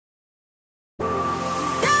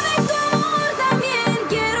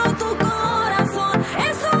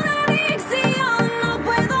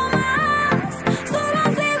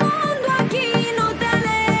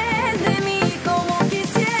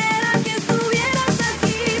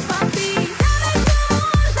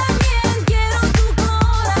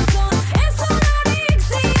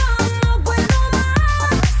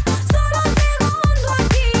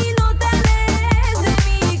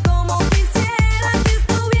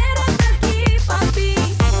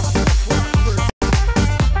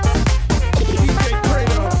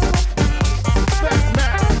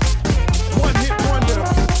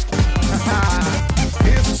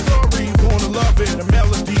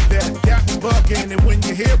again. And when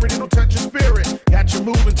you hear it, it'll touch your spirit. Got you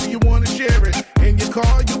moving till you wanna share it. In your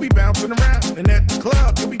car, you'll be bouncing around. And at the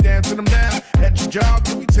club, you'll be dancing them down. At your job,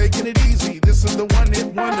 you'll be taking it easy. This is the one hit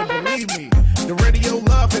wonder, believe me. The radio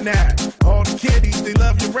loving that. All the kiddies, they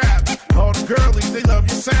love your rap. All the girlies, they love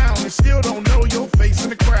your sound. They still don't know your face in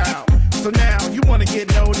the crowd. So now you wanna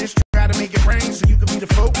get noticed. Try to make it rain so you can be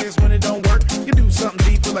the focus. When it don't work, you do something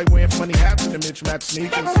deeper, like wearing funny hats and the mismatched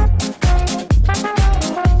sneakers.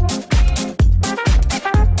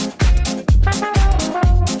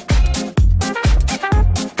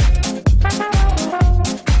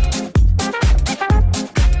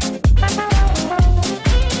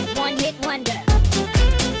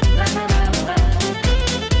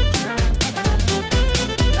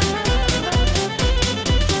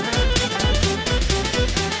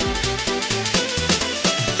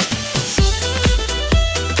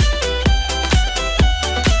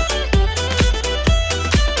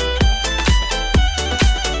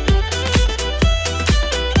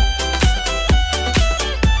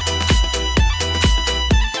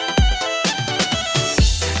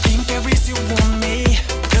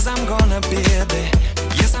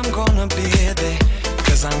 Yes, I'm gonna be there,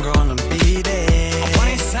 'cause I'm gonna